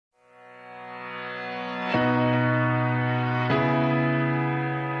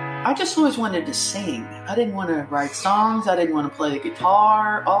I just always wanted to sing. I didn't want to write songs. I didn't want to play the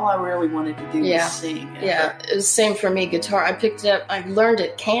guitar. All I really wanted to do was sing. Yeah, it was the same for me, guitar. I picked it up, I learned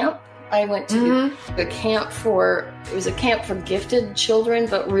at camp. I went to a camp it was a camp for gifted children,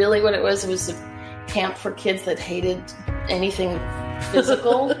 but really what it was a camp for kids that hated anything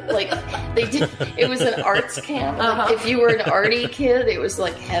physical. Like it was an arts camp. Like if you were an arty kid, it was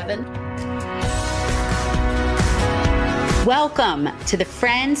like heaven. Welcome to the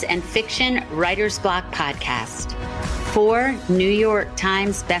Friends and Fiction Writer's Block podcast. 4 New York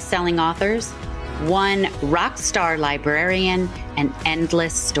Times bestselling authors, 1 rock star librarian, and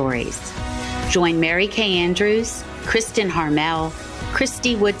endless stories. Join Mary Kay Andrews, Kristen Harmel,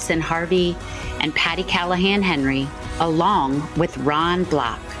 Christy Woodson Harvey, and Patty Callahan Henry, along with Ron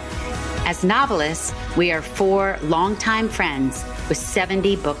Block. As novelists, we are 4 longtime friends with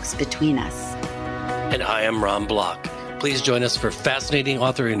 70 books between us. And I am Ron Block. Please join us for fascinating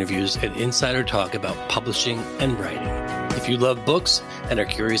author interviews and insider talk about publishing and writing. If you love books and are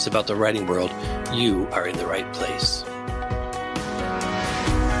curious about the writing world, you are in the right place.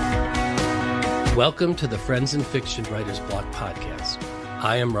 Welcome to the Friends and Fiction Writers Block podcast.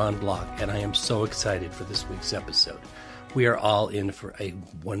 I am Ron Block, and I am so excited for this week's episode. We are all in for a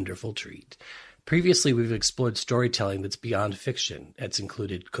wonderful treat. Previously, we've explored storytelling that's beyond fiction. It's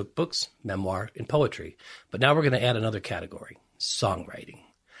included cookbooks, memoir, and poetry. But now we're going to add another category, songwriting.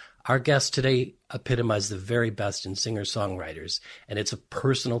 Our guests today epitomize the very best in singer-songwriters, and it's a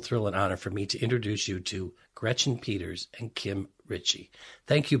personal thrill and honor for me to introduce you to Gretchen Peters and Kim Richey.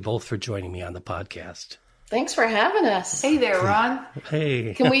 Thank you both for joining me on the podcast. Thanks for having us. Hey there, Ron.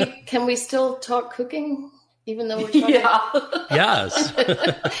 Hey. Can we still talk cooking? Even though we're talking Yes.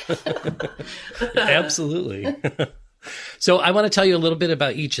 Absolutely. So I want to tell you a little bit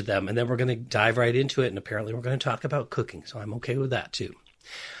about each of them, and then we're going to dive right into it. And apparently we're going to talk about cooking. So I'm okay with that too.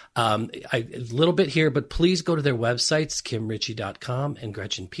 A little bit here, but please go to their websites, kimrichey.com and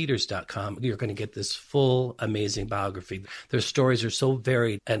gretchenpeters.com. You're going to get this full, amazing biography. Their stories are so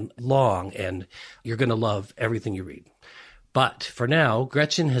varied and long, and you're going to love everything you read. But for now,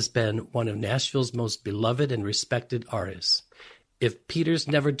 Gretchen has been one of Nashville's most beloved and respected artists. If Peters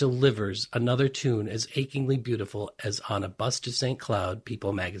never delivers another tune as achingly beautiful as On a Bus to St. Cloud,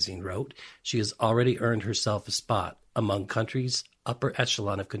 People magazine wrote, she has already earned herself a spot among country's upper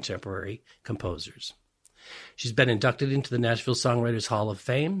echelon of contemporary composers. She's been inducted into the Nashville Songwriters Hall of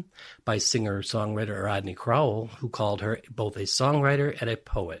Fame by singer-songwriter Rodney Crowell, who called her both a songwriter and a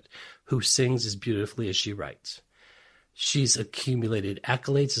poet who sings as beautifully as she writes. She's accumulated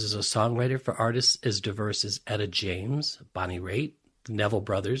accolades as a songwriter for artists as diverse as Etta James, Bonnie Raitt, the Neville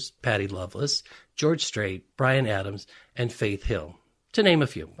Brothers, Patti Loveless, George Strait, Bryan Adams, and Faith Hill, to name a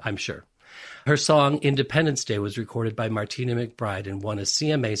few, I'm sure. Her song Independence Day was recorded by Martina McBride and won a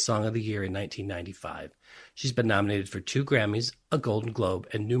CMA Song of the Year in 1995. She's been nominated for 2 Grammys, a Golden Globe,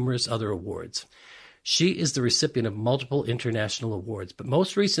 and numerous other awards. She is the recipient of multiple international awards, but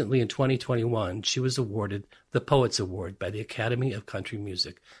most recently in 2021, she was awarded the Poets Award by the Academy of Country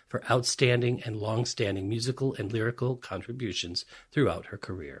Music for outstanding and long-standing musical and lyrical contributions throughout her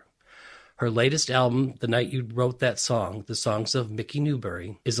career. Her latest album, The Night You Wrote That Song, The Songs of Mickey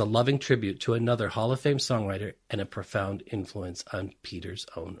Newbury, is a loving tribute to another Hall of Fame songwriter and a profound influence on Peters'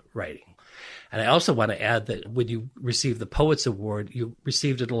 own writing. And I also want to add that when you received the Poets Award, you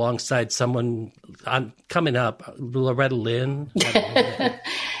received it alongside someone coming up, Loretta Lynn,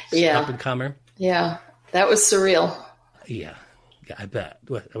 up-and-comer. Yeah, that was surreal. Yeah, I bet.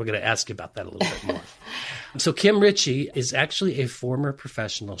 We're going to ask you about that a little bit more. So Kim Richey is actually a former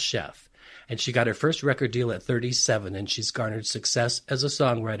professional chef. And she got her first record deal at 37, and she's garnered success as a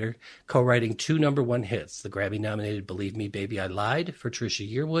songwriter, co-writing 2 number-1 hits, the Grammy-nominated Believe Me, Baby, I Lied for Trisha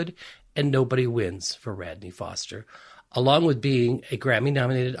Yearwood and Nobody Wins for Rodney Foster. Along with being a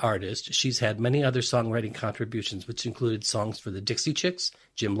Grammy-nominated artist, she's had many other songwriting contributions, which included songs for the Dixie Chicks,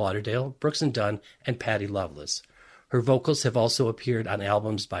 Jim Lauderdale, Brooks and Dunn, and Patti Loveless. Her vocals have also appeared on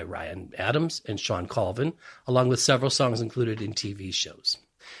albums by Ryan Adams and Sean Colvin, along with several songs included in TV shows.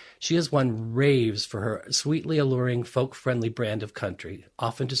 She has won raves for her sweetly alluring, folk-friendly brand of country,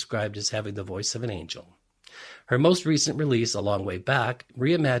 often described as having the voice of an angel. Her most recent release, A Long Way Back,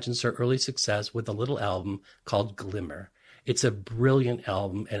 reimagines her early success with a little album called Glimmer. It's a brilliant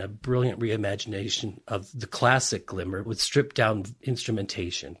album and a brilliant reimagination of the classic Glimmer with stripped-down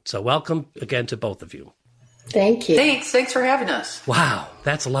instrumentation. So welcome again to both of you. Thank you. Thanks for having us. Wow,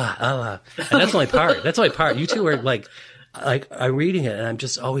 that's a lot. And that's only part. That's only part. You two are like I'm reading it, and I'm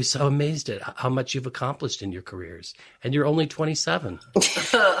just always so amazed at how much you've accomplished in your careers. And you're only 27.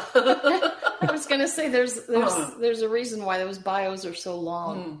 I was going to say there's a reason why those bios are so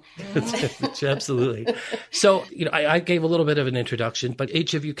long. Absolutely. So, I gave a little bit of an introduction, but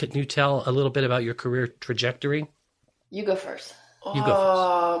each of you, can you tell a little bit about your career trajectory? You go first.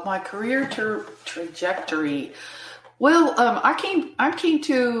 My career trajectory. Well, I came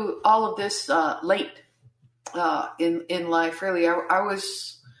to all of this late in life. Really,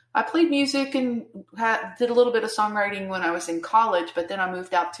 I played music and did a little bit of songwriting when I was in college, but then I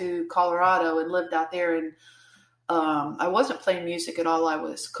moved out to Colorado and lived out there. And I wasn't playing music at all. I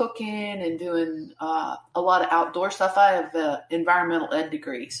was cooking and doing a lot of outdoor stuff. I have an environmental ed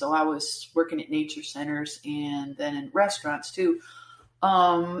degree, so I was working at nature centers and then in restaurants too.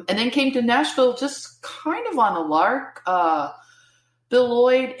 And then came to Nashville just kind of on a lark. Bill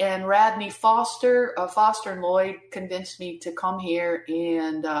Lloyd and Radney Foster and Lloyd convinced me to come here,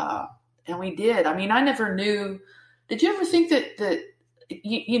 and we did. I mean, I never knew. Did you ever think that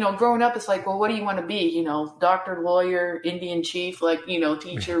growing up, it's like, well, what do you want to be? Doctor, lawyer, Indian chief,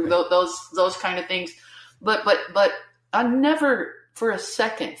 teacher, those kind of things. But I never for a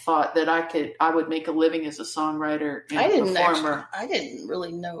second thought that I would make a living as a songwriter and performer. I didn't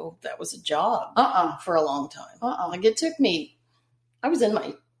really know that was a job for a long time. Like it took me. I was in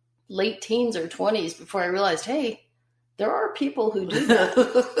my late teens or 20s before I realized, hey, there are people who do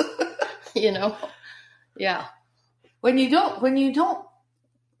that. Yeah. When you don't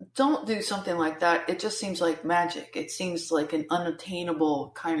do something like that, it just seems like magic. It seems like an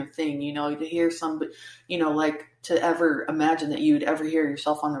unattainable kind of thing, to hear somebody, like to ever imagine that you would ever hear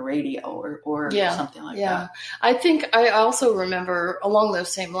yourself on the radio or something like that. I think I also remember along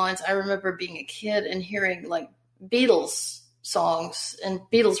those same lines, I remember being a kid and hearing like Beatles songs and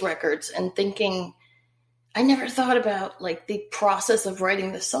Beatles records and thinking, I never thought about like the process of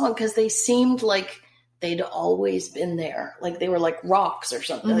writing the song because they seemed like they'd always been there. Like they were like rocks or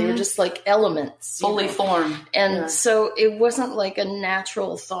something. Mm-hmm. They were just like elements. Fully formed. And so it wasn't like a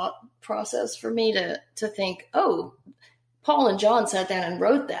natural thought process for me to think, oh, Paul and John sat down and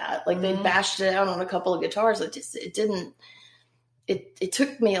wrote that. Like they bashed it out on a couple of guitars. It didn't. It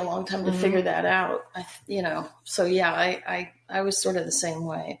took me a long time to figure that out, So yeah, I was sort of the same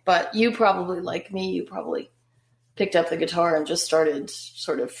way. But you probably, like me, you probably picked up the guitar and just started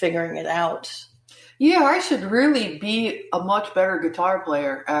sort of figuring it out. Yeah, I should really be a much better guitar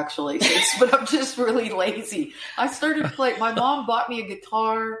player, actually, but I'm just really lazy. I started playing. My mom bought me a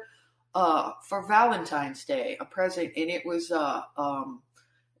guitar for Valentine's Day, a present, and it was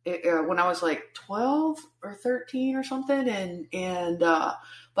when I was like 12 or 13 or something.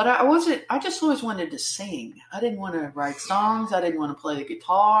 But I just always wanted to sing. I didn't want to write songs. I didn't want to play the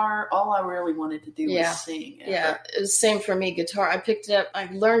guitar. All I really wanted to do was sing. Yeah. It was the same for me, guitar. I picked it up. I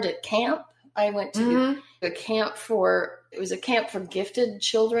learned at camp. I went to a camp it was a camp for gifted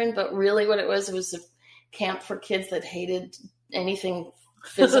children, but really what it was a camp for kids that hated anything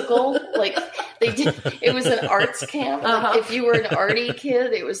physical. Like it was an arts camp. Like if you were an arty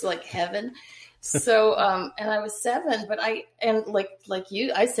kid, it was like heaven. So, and I was 7, but like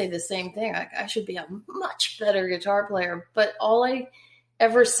you, I say the same thing. I should be a much better guitar player, but all I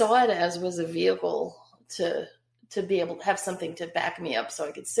ever saw it as was a vehicle to be able to have something to back me up so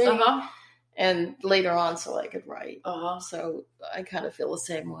I could sing. And later on, so I could write. So I kind of feel the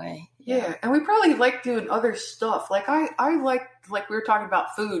same way. Yeah. And we probably like doing other stuff. Like I like we were talking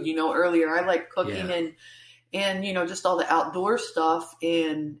about food, earlier. I like cooking and just all the outdoor stuff.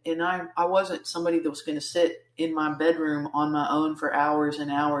 And I wasn't somebody that was going to sit in my bedroom on my own for hours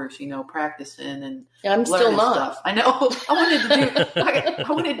and hours, practicing and I'm still not. Stuff. I know. I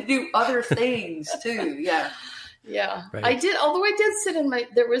wanted to do other things too. Yeah. Yeah, right. I did. Although I did sit and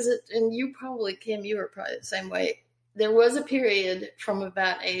you probably, Kim, you were probably the same way. There was a period from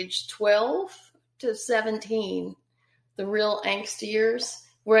about age 12 to 17, the real angst years,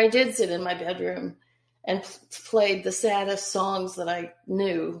 where I did sit in my bedroom and played the saddest songs that I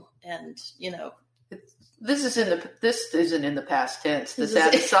knew. And, This isn't in the past tense. The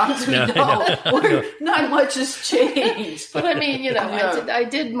saddest songs we know. Not much has changed. But I mean, I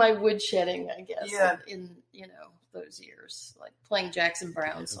did my woodshedding, I guess, in those years, like playing Jackson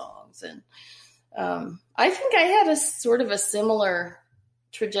Browne songs. And I think I had a sort of a similar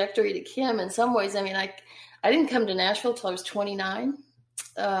trajectory to Kim in some ways. I mean, I didn't come to Nashville till I was 29.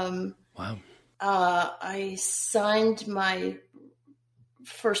 Wow. I signed my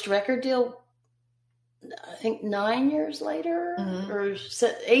first record deal, I think 9 years later or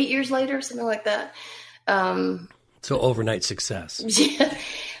 8 years later, something like that. So overnight success. Yeah.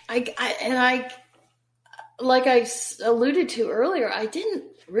 Like I alluded to earlier, I didn't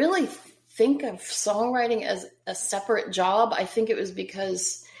really think of songwriting as a separate job. I think it was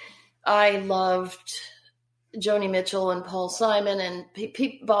because I loved Joni Mitchell and Paul Simon and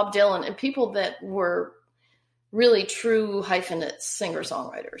Bob Dylan and people that were really true hyphenate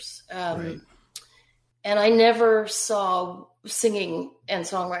singer-songwriters. Right. And I never saw singing and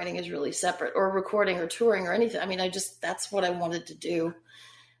songwriting as really separate, or recording or touring or anything. I mean, that's what I wanted to do.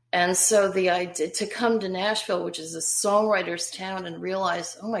 And so the idea to come to Nashville, which is a songwriter's town, and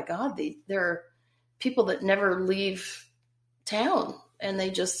realize, oh my God, there are people that never leave town and they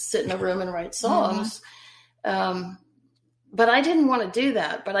just sit in a room and write songs. Mm-hmm. But I didn't want to do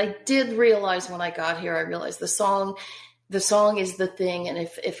that. But I did realize when I got here, I realized the song is the thing. And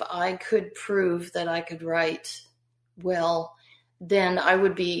if I could prove that I could write well, then I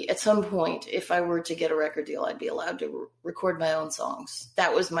would be, at some point, if I were to get a record deal, I'd be allowed to record my own songs.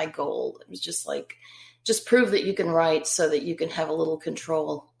 That was my goal. It was just prove that you can write so that you can have a little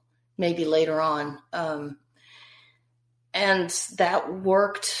control maybe later on. And that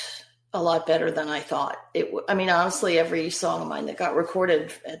worked a lot better than I thought it would. I mean, honestly, every song of mine that got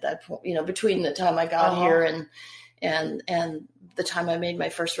recorded at that point, between the time I got here and the time I made my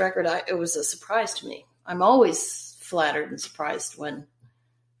first record, it was a surprise to me. I'm always flattered and surprised when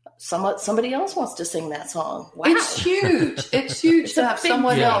somebody else wants to sing that song. Wow. It's huge. It's huge to have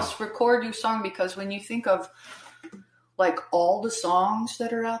someone else record your song, because when you think of like all the songs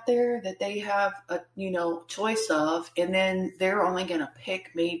that are out there that they have a choice of, and then they're only going to pick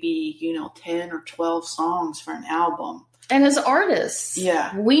maybe 10 or 12 songs for an album. And as artists,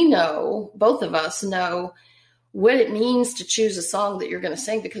 we know, both of us know what it means to choose a song that you're going to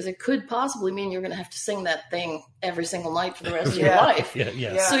sing, because it could possibly mean you're going to have to sing that thing every single night for the rest of your life.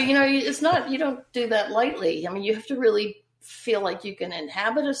 Yeah. So, it's not, you don't do that lightly. I mean, you have to really feel like you can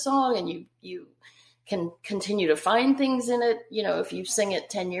inhabit a song, and you can continue to find things in it, if you sing it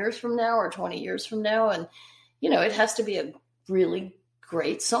 10 years from now or 20 years from now. And, it has to be a really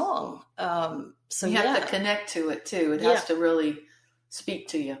great song. So you have to connect to it too. It has to really speak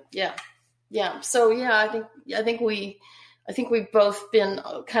to you. Yeah. Yeah. So I think we've both been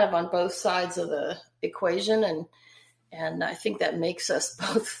kind of on both sides of the equation, and I think that makes us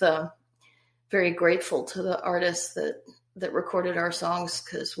both very grateful to the artists that recorded our songs,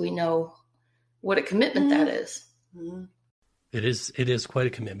 because we know what a commitment that is. Mm-hmm. It is quite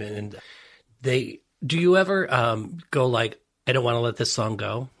a commitment. And do you ever go like, I don't want to let this song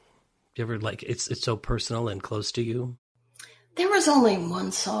go? Do you ever it's so personal and close to you? There was only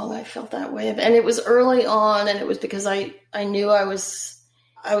one song I felt that way, and it was early on, and it was because I knew I was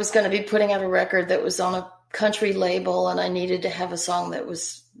going to be putting out a record that was on a country label, and I needed to have a song that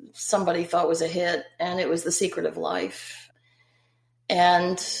was somebody thought was a hit, and it was The Secret of Life.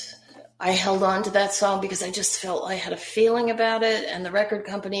 And I held on to that song because I just felt I had a feeling about it, and the record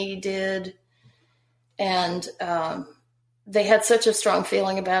company did, and they had such a strong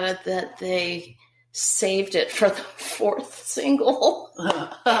feeling about it that they saved it for the fourth single.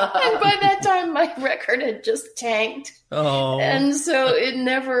 And by that time my record had just tanked. Oh. And so it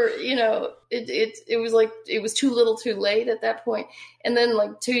never, it was like, it was too little too late at that point. And then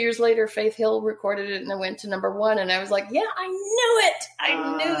like 2 years later, Faith Hill recorded it and it went to #1. And I was like, yeah, I knew it.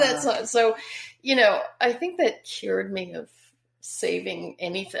 I knew that song. So, I think that cured me of saving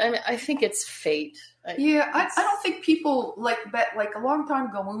anything. I mean, I think it's fate. I don't think people like a long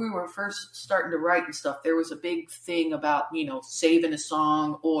time ago when we were first starting to write and stuff, there was a big thing about, saving a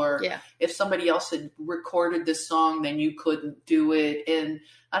song, or if somebody else had recorded this song, then you couldn't do it. And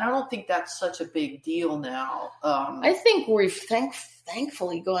I don't think that's such a big deal now. I think we've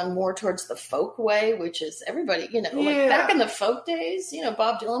thankfully gone more towards the folk way, which is everybody, like back in the folk days,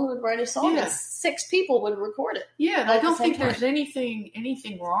 Bob Dylan would write a song and 6 people would record it. Yeah, and I don't think there's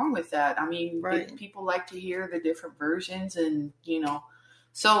anything wrong with that. I mean, people like to hear the different versions, and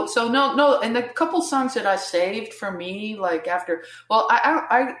so no. And the couple songs that I saved for me, like after, well,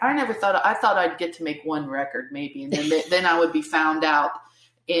 I never thought, I thought I'd get to make one record maybe, and then I would be found out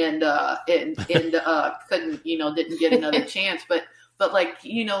and couldn't, didn't get another chance, but like,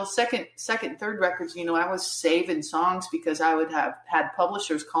 second, third records, I was saving songs because I would have had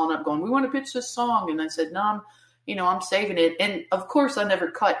publishers calling up going, we want to pitch this song. And I said, no, I'm saving it. And of course I never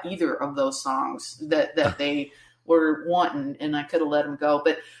cut either of those songs that they were wanting, and I could have let them go.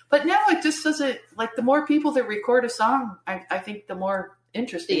 But now it just doesn't, like, the more people that record a song, I think the more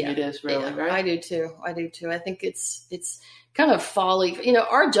interesting it is, really, right? I do too. I think it's kind of folly.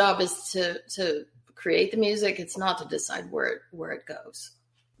 Our job is to create the music. It's not to decide where it goes,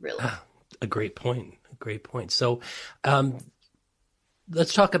 really. A great point. So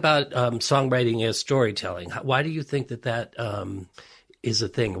let's talk about songwriting as storytelling. Why do you think that is a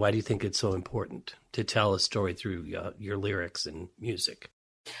thing? Why do you think it's so important to tell a story through your lyrics and music?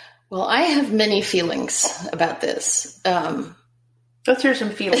 Well, I have many feelings about this. Let's hear some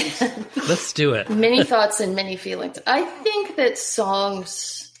feelings. Let's do it. Many thoughts and many feelings. I think that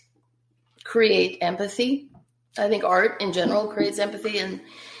songs create empathy. I think art in general creates empathy,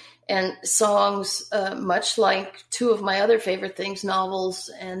 and songs, much like two of my other favorite things, novels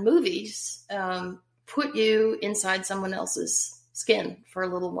and movies, put you inside someone else's skin for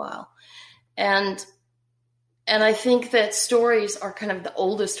a little while. And I think that stories are kind of the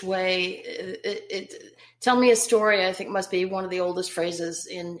oldest way. Tell me a story, I think, must be one of the oldest phrases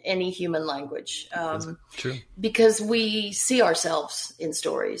in any human language. True. Because we see ourselves in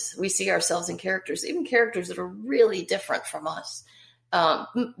stories. We see ourselves in characters, even characters that are really different from us.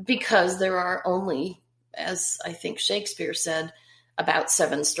 Because there are only, as I think Shakespeare said, about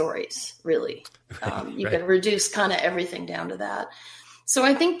 7 stories, really. You can reduce kind of everything down to that. So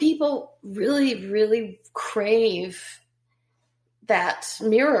I think people really, really crave that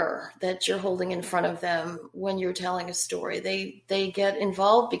mirror that you're holding in front of them when you're telling a story. They get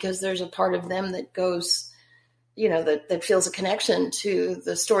involved because there's a part of them that goes, that feels a connection to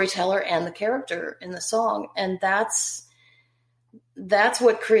the storyteller and the character in the song. And that's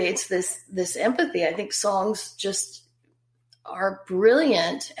what creates this empathy. I think songs just are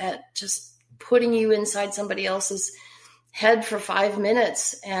brilliant at just putting you inside somebody else's head for 5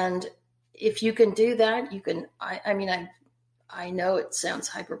 minutes. And if you can do that, you can, I know it sounds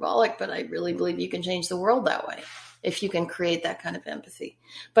hyperbolic, but I really believe you can change the world that way if you can create that kind of empathy.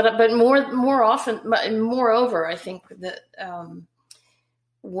 But more often, moreover, I think that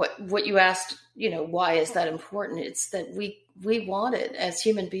what you asked, why is that important? It's that we want it as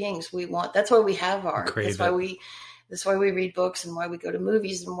human beings. That's why we have art. That's why we read books and why we go to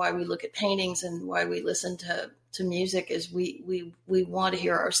movies and why we look at paintings and why we listen to music is we want to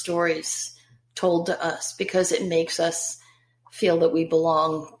hear our stories told to us because it makes us feel that we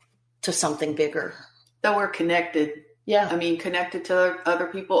belong to something bigger. That we're connected. Yeah. Connected to other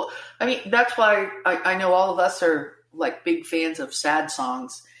people. That's why I know all of us are like big fans of sad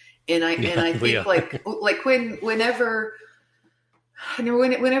songs. And I think whenever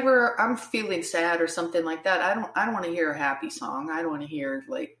I'm feeling sad or something like that, I don't want to hear a happy song. I don't want to hear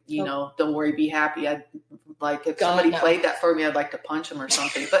don't worry, be happy. If somebody played that for me, I'd like to punch them or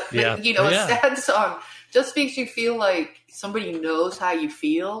something. But a sad song just makes you feel like somebody knows how you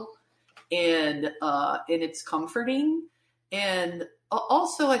feel, and it's comforting. And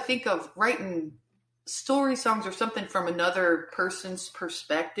also, I think of writing story songs or something from another person's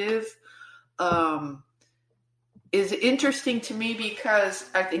perspective is interesting to me because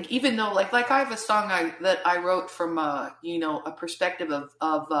I think even though like I have a song that I wrote from a perspective of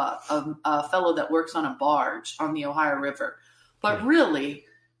a fellow that works on a barge on the Ohio River, but really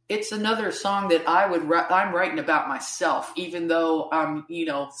it's another song that I'm writing about myself, even though I'm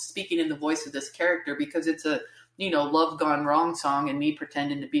speaking in the voice of this character because it's a love gone wrong song and me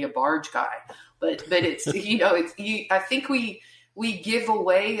pretending to be a barge guy, but it's I think we give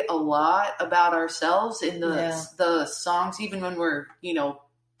away a lot about ourselves in the songs, even when we're,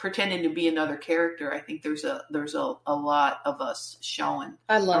 pretending to be another character. I think there's a lot of us showing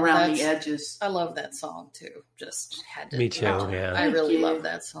around the edges. I love that song too. Just had to. Me too. Yeah. I really love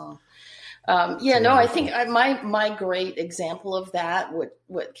that song. I think my great example of that,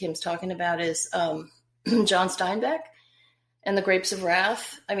 what Kim's talking about is John Steinbeck and The Grapes of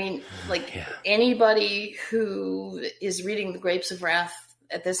Wrath. Anybody who is reading The Grapes of Wrath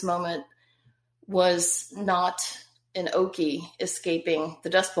at this moment was not an Okie escaping the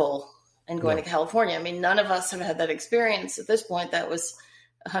Dust Bowl and going to California. None of us have had that experience at this point. That was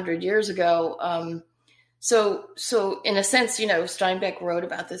 100 years ago. So in a sense, Steinbeck wrote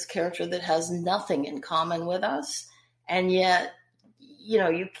about this character that has nothing in common with us. And yet,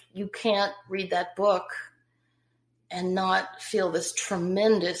 you can't read that book and not feel this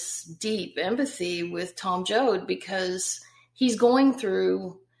tremendous, deep empathy with Tom Joad because he's going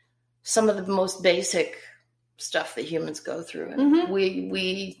through some of the most basic stuff that humans go through. And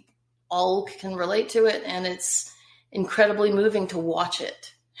we all can relate to it. And it's incredibly moving to watch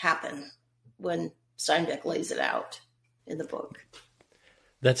it happen when Steinbeck lays it out in the book.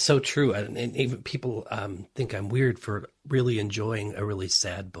 That's so true. And even people think I'm weird for really enjoying a really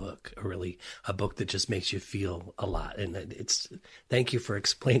sad book, a book that just makes you feel a lot. And thank you for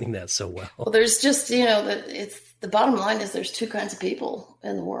explaining that so well. Well, there's just, the bottom line is there's 2 kinds of people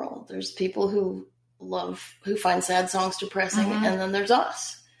in the world. There's people who find sad songs depressing, and then there's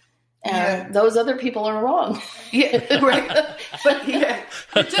us. And those other people are wrong. Yeah, right. But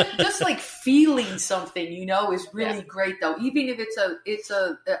but just like feeling something, is really great though. Even if it's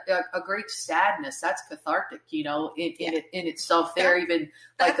a great sadness, that's cathartic, in itself. There, even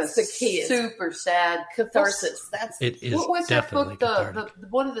like that's a the key, super sad catharsis. What was that book? Cathartic. The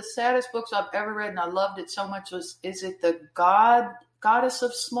one of the saddest books I've ever read, and I loved it so much. Is it the Goddess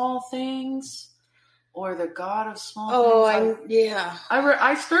of Small Things? Or the God of Small Things.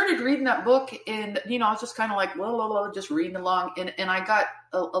 I started reading that book, and I was just kind of like, just reading along, and I got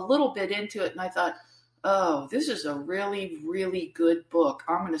a little bit into it, and I thought, oh, this is a really, really good book.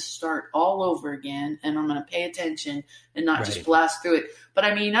 I'm going to start all over again, and I'm going to pay attention and not just blast through it. But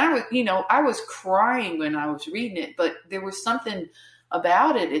I mean, I was crying when I was reading it, but there was something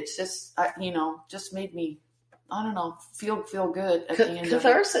about it. It's just, just made me, I don't know, feel good at the end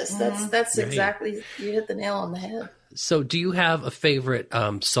catharsis. of it. That's exactly, you hit the nail on the head. So do you have a favorite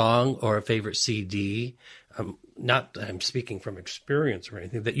song or a favorite CD? Not that I'm speaking from experience or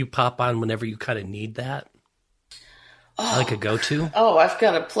anything, that you pop on whenever you kind of need that? Like a go-to? Oh, I've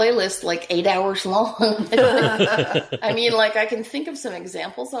got a playlist like 8 hours long. I mean, like I can think of some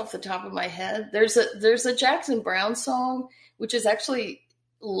examples off the top of my head. There's a Jackson Browne song, which is actually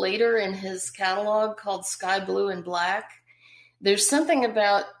later in his catalog, called Sky Blue and Black. There's something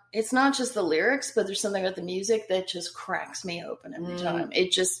about, it's not just the lyrics, but there's something about the music that just cracks me open every time.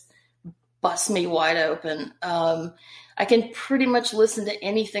 It just busts me wide open. I can pretty much listen to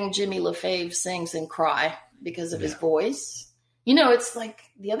anything Jimmy LaFave sings and cry because of his voice. It's like,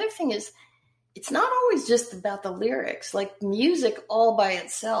 the other thing is, it's not always just about the lyrics. Like music all by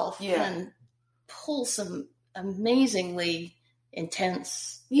itself can pull some amazingly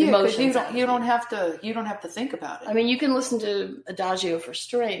intense emotions. You don't have to think about it. I mean, you can listen to Adagio for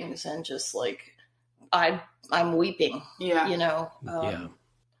strings and just like, I'm weeping. Yeah.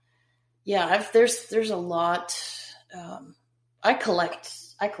 There's a lot. I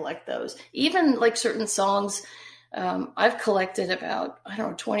collect those. Even like certain songs. I've collected about,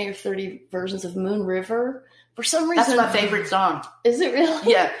 20 or 30 versions of Moon River. For some reason, that's my favorite song. Is it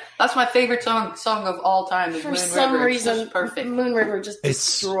really? Yeah, that's my favorite song of all time. Is For Moon some River. reason, perfect. Moon River just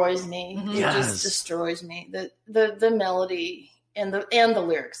destroys me. It just destroys me. The melody and the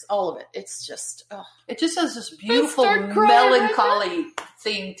lyrics, all of it. It's just it just has this beautiful melancholy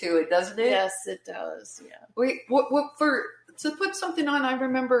thing to it, doesn't it? Yes, it does. Yeah. Wait, to put something on? I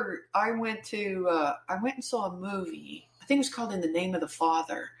remember I went and saw a movie. I think it was called In the Name of the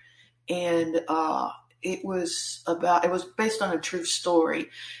Father, and it was based on a true story,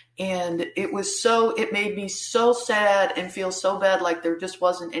 and it made me so sad and feel so bad, like there just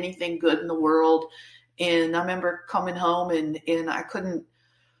wasn't anything good in the world. And I remember coming home and I couldn't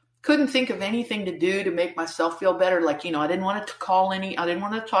think of anything to do to make myself feel better. Like, I didn't want to I didn't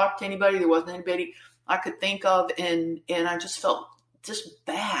want to talk to anybody. There wasn't anybody I could think of. And I just felt just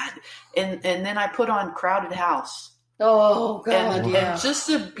bad. And then I put on Crowded House. Oh God! And just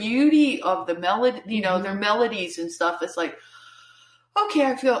the beauty of the melody, their melodies and stuff. It's like, okay,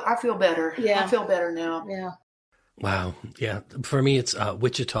 I feel better. Yeah, I feel better now. Yeah. Wow. Yeah. For me, it's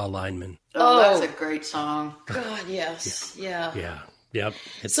Wichita Lineman. Oh, that's a great song. God, yes. Yeah. Yeah. Yep.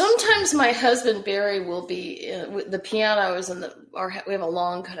 Sometimes my husband Barry will be the piano is we have a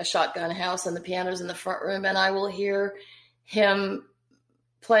long kind of shotgun house, and the piano's in the front room, and I will hear him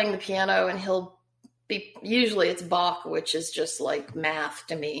playing the piano, and he'll. Usually it's Bach, which is just like math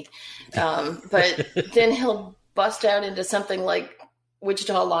to me. But then he'll bust out into something like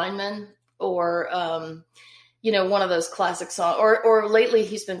Wichita Lineman or, one of those classic songs. Or lately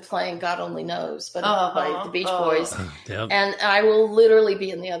he's been playing God Only Knows by the Beach Boys. Yep. And I will literally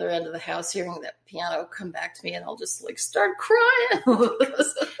be in the other end of the house hearing that piano come back to me, and I'll just like start crying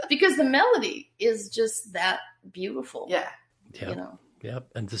because the melody is just that beautiful. Yeah.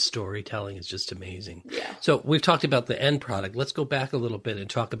 Yep. And the storytelling is just amazing. Yeah. So we've talked about the end product. Let's go back a little bit and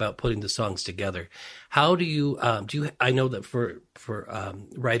talk about putting the songs together. How do you, I know that for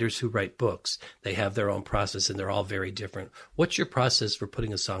writers who write books, they have their own process and they're all very different. What's your process for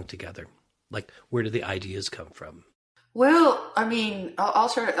putting a song together? Like, where do the ideas come from? Well, I mean, I'll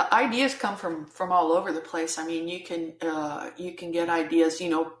start. Ideas come from all over the place. I mean, you can get ideas,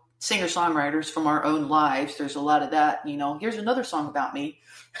 singer-songwriters from our own lives. There's a lot of that, here's another song about me.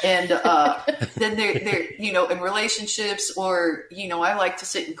 And then they're in relationships or, I like to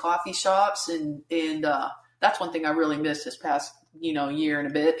sit in coffee shops and that's one thing I really missed this past, year and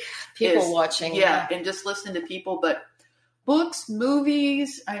a bit. People watching. Yeah. And just listening to people, but books,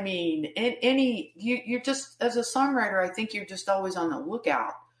 movies, I mean, you're just, as a songwriter, I think you're just always on the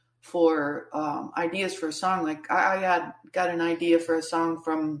lookout for ideas for a song. Like I got an idea for a song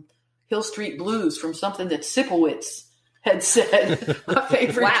from Hill Street Blues from something that Sipowicz had said. My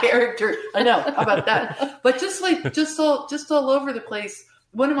favorite character. I know. How about that? But just all over the place.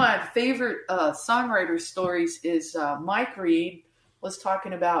 One of my favorite songwriter stories is Mike Reed was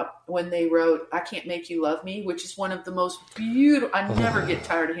talking about when they wrote "I Can't Make You Love Me," which is one of the most beautiful. I never get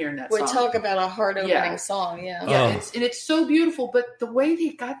tired of hearing that song. We talk about a heart-opening song, yeah. It's so beautiful. But the way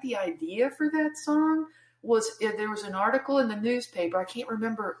they got the idea for that song was there was an article in the newspaper. I can't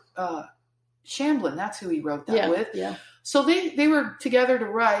remember Shamblin. That's who he wrote that with. Yeah. So they were together to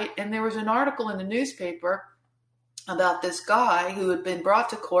write, and there was an article in the newspaper about this guy who had been brought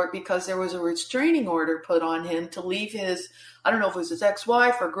to court because there was a restraining order put on him to leave his, I don't know if it was his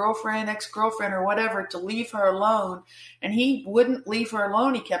ex-wife or girlfriend, ex-girlfriend or whatever, to leave her alone. And he wouldn't leave her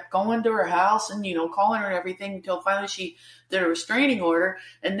alone. He kept going to her house and, calling her and everything until finally she did a restraining order.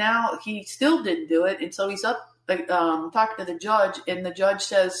 And now he still didn't do it. And so he's up talking to the judge, and the judge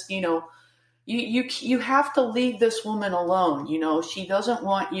says, you have to leave this woman alone. She doesn't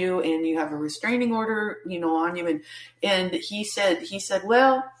want you, and you have a restraining order, on you. And he said,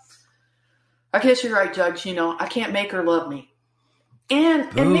 well, I guess you're right, Judge. I can't make her love me.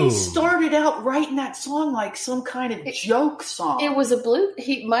 And they started out writing that song like some kind of joke song. It was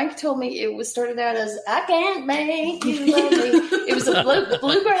Mike told me it was started out as "I can't make you love me." It was a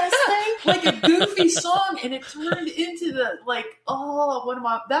bluegrass thing, like a goofy song, and it turned into that's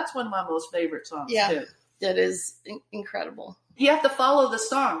one of my most favorite songs. Yeah, too. That is incredible. You have to follow the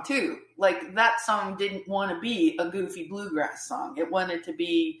song too. Like that song didn't want to be a goofy bluegrass song. It wanted to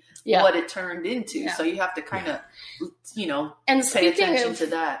be what it turned into. Yeah. So you have to kind of, and pay attention to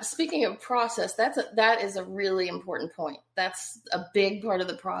that. Speaking of process, that is a really important point. That's a big part of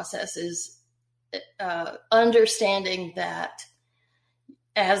the process is understanding that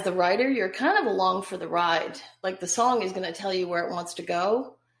as the writer, you're kind of along for the ride. Like the song is going to tell you where it wants to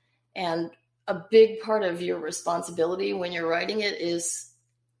go, and a big part of your responsibility when you're writing it is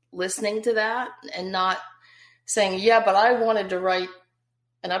listening to that and not saying, yeah, but I wanted to write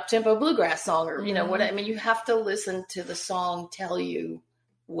an up-tempo bluegrass song or, what I mean, you have to listen to the song tell you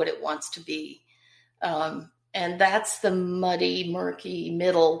what it wants to be. And that's the muddy, murky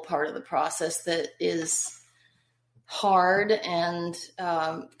middle part of the process that is hard and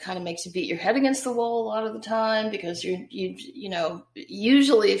kind of makes you beat your head against the wall a lot of the time because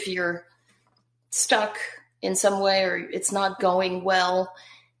usually if you're stuck in some way or it's not going well,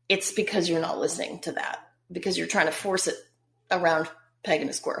 it's because you're not listening to that, because you're trying to force it around peg in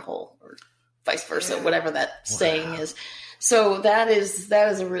a square hole or vice versa, whatever that saying is. So that is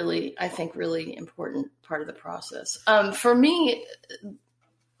a really, I think, really important part of the process. For me,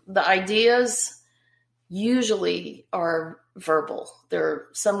 the ideas usually are verbal. They're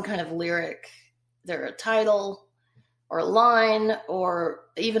some kind of lyric. They're a title or a line or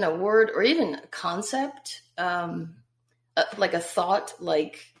even a word or even a concept, like a thought.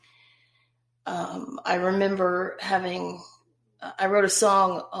 Like I remember I wrote a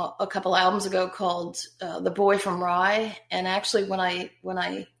song a couple albums ago called "The Boy from Rye," and actually when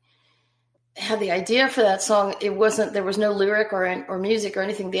I had the idea for that song, there was no lyric or music or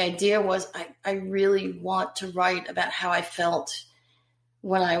anything. The idea was I really want to write about how I felt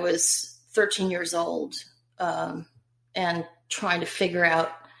when I was 13 years old, and trying to figure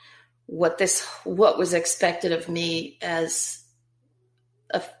out what was expected of me as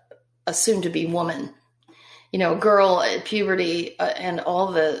a soon-to-be woman, a girl at puberty, and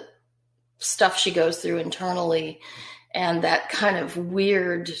all the stuff she goes through internally, and that kind of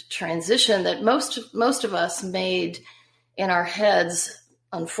weird transition that most of us made in our heads,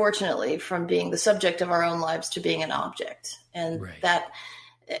 unfortunately, from being the subject of our own lives to being an object. And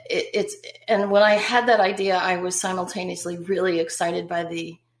and when I had that idea, I was simultaneously really excited by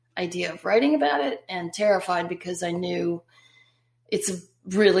the idea of writing about it and terrified because I knew it's a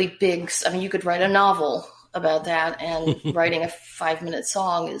really big, you could write a novel about that, and writing a 5-minute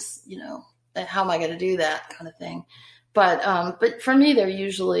song is, how am I going to do that kind of thing? But for me, they're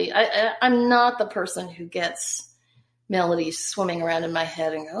usually, I'm not the person who gets melodies swimming around in my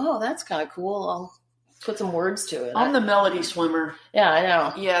head and go, oh, that's kind of cool. I'll put some words to it. I'm the melody swimmer. Yeah, I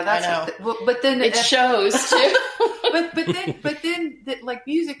know. Yeah, that's. I know. But then it shows too. but then like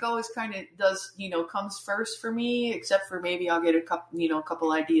music always kind of does, comes first for me. Except for maybe I'll get a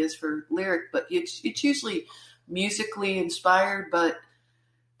couple ideas for lyric, but it's usually musically inspired. But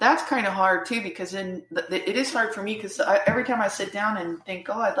that's kind of hard too, because then it is hard for me because every time I sit down and think,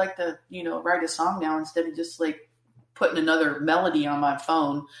 oh, I'd like to write a song now instead of just like putting another melody on my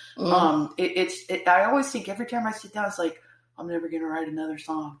phone. I always think every time I sit down, it's like, I'm never going to write another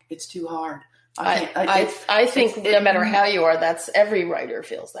song. It's too hard. I think no matter how you are, that's every writer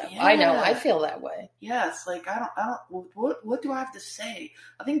feels that way. I know I feel that way. Yes, like I don't. What do I have to say?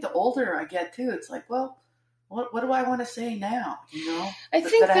 I think the older I get too, it's like, well, what do I want to say now? You know, I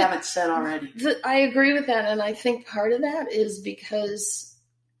think that I haven't said already. I agree with that, and I think part of that is because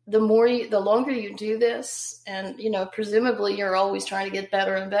the longer you do this, and presumably you're always trying to get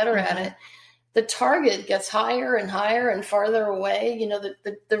better and better at it. The target gets higher and higher and farther away.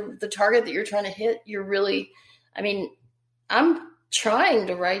 The target that you're trying to hit, you're really, I'm trying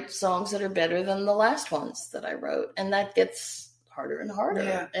to write songs that are better than the last ones that I wrote. And that gets harder and harder.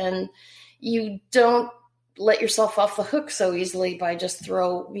 Yeah. And you don't let yourself off the hook so easily by just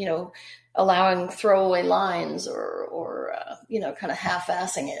allowing throwaway lines or kind of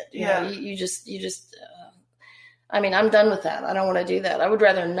half-assing it. You just I'm done with that. I don't want to do that. I would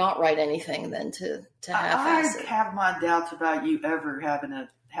rather not write anything than to half-ass it. I have my doubts about you ever having a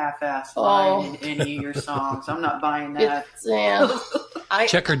half-ass line in any of your songs. I'm not buying that.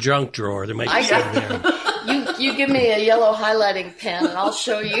 Check her junk drawer. There might be something there. You give me a yellow highlighting pen and I'll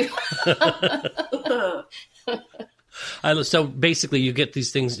show you. So basically you get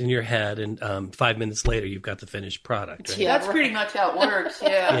these things in your head and 5 minutes later you've got the finished product. Right? Yeah, that's pretty much how it works.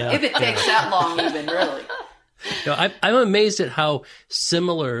 Yeah. If it takes that long even, really. I'm amazed at how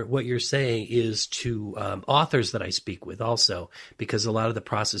similar what you're saying is to authors that I speak with also, because a lot of the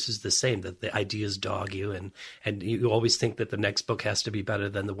process is the same, that the ideas dog you and you always think that the next book has to be better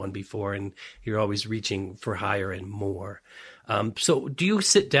than the one before, and you're always reaching for higher and more. So do you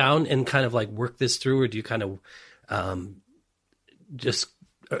sit down and kind of like work this through, or do you kind of or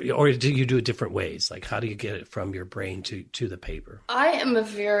do you do it different ways? Like how do you get it from your brain to the paper? I am a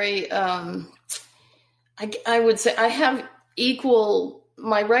very... I would say I have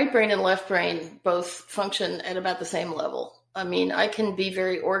my right brain and left brain both function at about the same level. I can be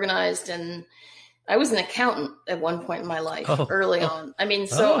very organized, and I was an accountant at one point in my life early on. I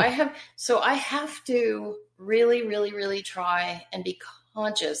have to really, really, really try and be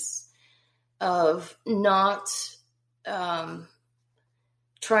conscious of not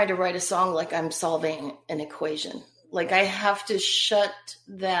try to write a song like I'm solving an equation. Like I have to shut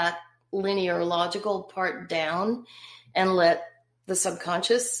that linear logical part down and let the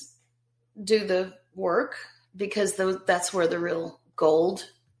subconscious do the work, because that's where the real gold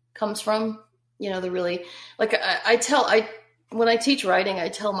comes from. The really, like when I teach writing, I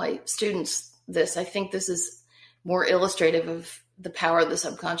tell my students this. I think this is more illustrative of the power of the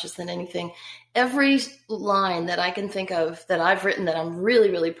subconscious than anything. Every line that I can think of that I've written that I'm really,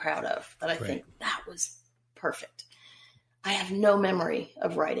 really proud of, that I think that was perfect, I have no memory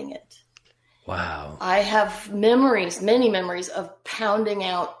of writing it. Wow. I have many memories of pounding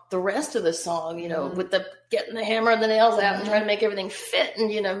out the rest of the song, with getting the hammer and the nails out and trying to make everything fit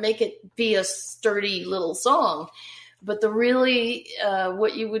and, make it be a sturdy little song. But the really,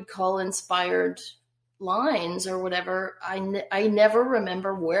 what you would call inspired lines or whatever, I never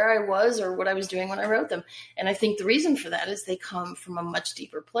remember where I was or what I was doing when I wrote them. And I think the reason for that is they come from a much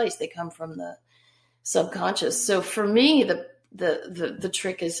deeper place. They come from the subconscious. So for me, the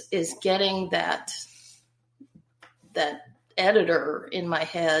trick is getting that editor in my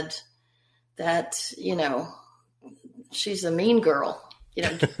head that, she's a mean girl,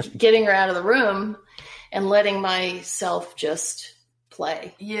 getting her out of the room and letting myself just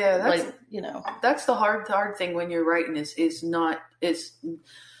play. Yeah. That's the hard thing when you're writing is not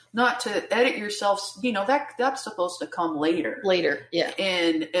to edit yourself, that's supposed to come later. Yeah.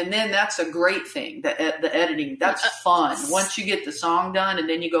 And then that's a great thing. The editing, that's fun. Once you get the song done and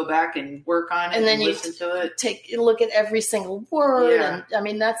then you go back and work on it and then listen to it. Take a look at every single word. Yeah.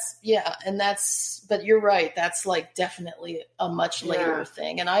 And but you're right. That's like definitely a much later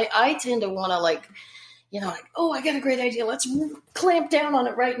thing. And I tend to want to I got a great idea. Let's clamp down on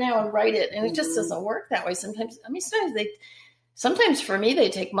it right now and write it. And it just doesn't work that way sometimes. Sometimes for me, they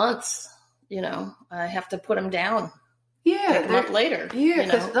take months, I have to put them down. Yeah. Like a month later. Yeah.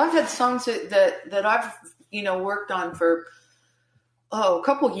 Because I've had songs that I've, worked on for, a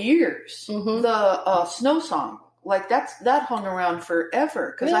couple years. Mm-hmm. The Snow Song, like that hung around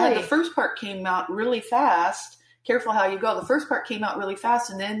forever. Because I had the first part came out really fast. Careful how you go. The first part came out really fast.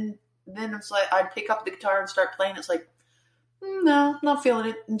 And then it's like, I'd pick up the guitar and start playing. It's like, no, not feeling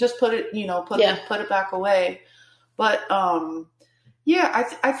it. And just put it, put it back away. But,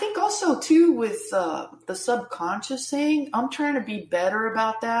 I think also too with the subconscious thing, I'm trying to be better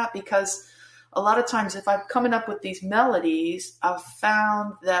about that, because a lot of times if I'm coming up with these melodies, I've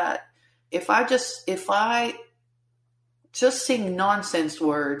found that if I just sing nonsense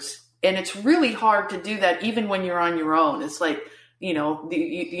words, and it's really hard to do that even when you're on your own. It's like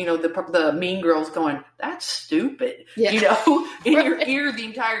the mean girls going, that's stupid, Yeah. in your ear the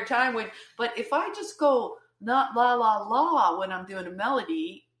entire time. But if I just go not la la la when I'm doing a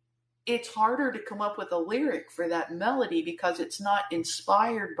melody, it's harder to come up with a lyric for that melody because it's not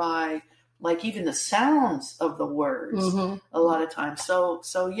inspired by like even the sounds of the words a lot of times. So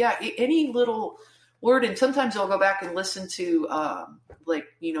yeah, any little word, and sometimes I'll go back and listen to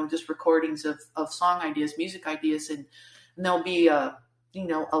just recordings of song ideas, music ideas, and there'll be a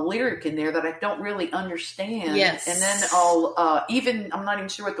lyric in there that I don't really understand. Yes. And then I'll I'm not even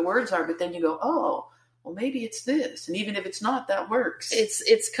sure what the words are, but then you go, oh, well, maybe it's this. And even if it's not, that works.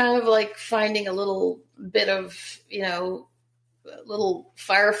 It's kind of like finding a little bit of, a little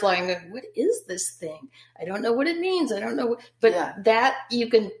firefly and going, what is this thing? I don't know what it means. I don't know. But that you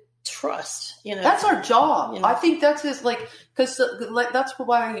can trust, That's our job. I think that's because that's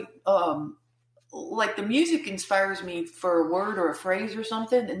why, the music inspires me for a word or a phrase or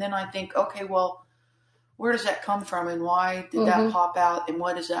something. And then I think, okay, well, where does that come from, and why did that pop out, and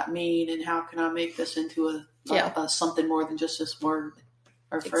what does that mean, and how can I make this into a something more than just this word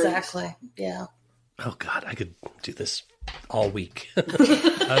or phrase? Exactly. Yeah. Oh God, I could do this all week.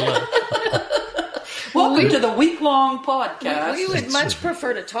 Welcome to the week-long podcast. We would much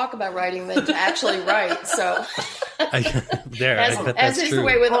prefer to talk about writing than to actually write. So, as is true. the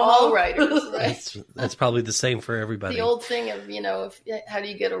way with all writers, right? That's probably the same for everybody. The old thing of, how do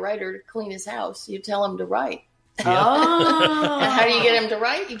you get a writer to clean his house? You tell him to write. Yep. And how do you get him to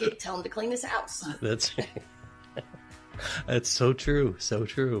write? You tell him to clean his house. That's so true. So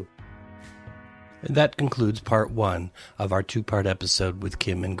true. And that concludes part 1 of our 2-part episode with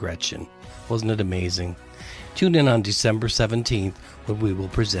Kim and Gretchen. Wasn't it amazing? Tune in on December 17th when we will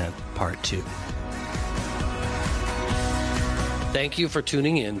present part 2. Thank you for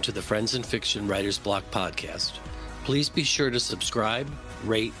tuning in to the Friends in Fiction Writer's Block podcast. Please be sure to subscribe,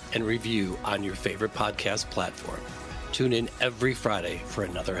 rate, and review on your favorite podcast platform. Tune in every Friday for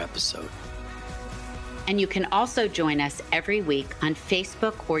another episode. And you can also join us every week on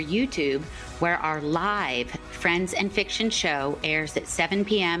Facebook or YouTube, where our live Friends and Fiction show airs at 7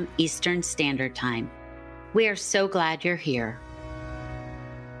 p.m. Eastern Standard Time. We are so glad you're here.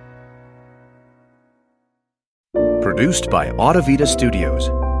 Produced by Audavita Studios.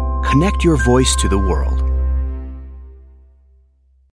 Connect your voice to the world.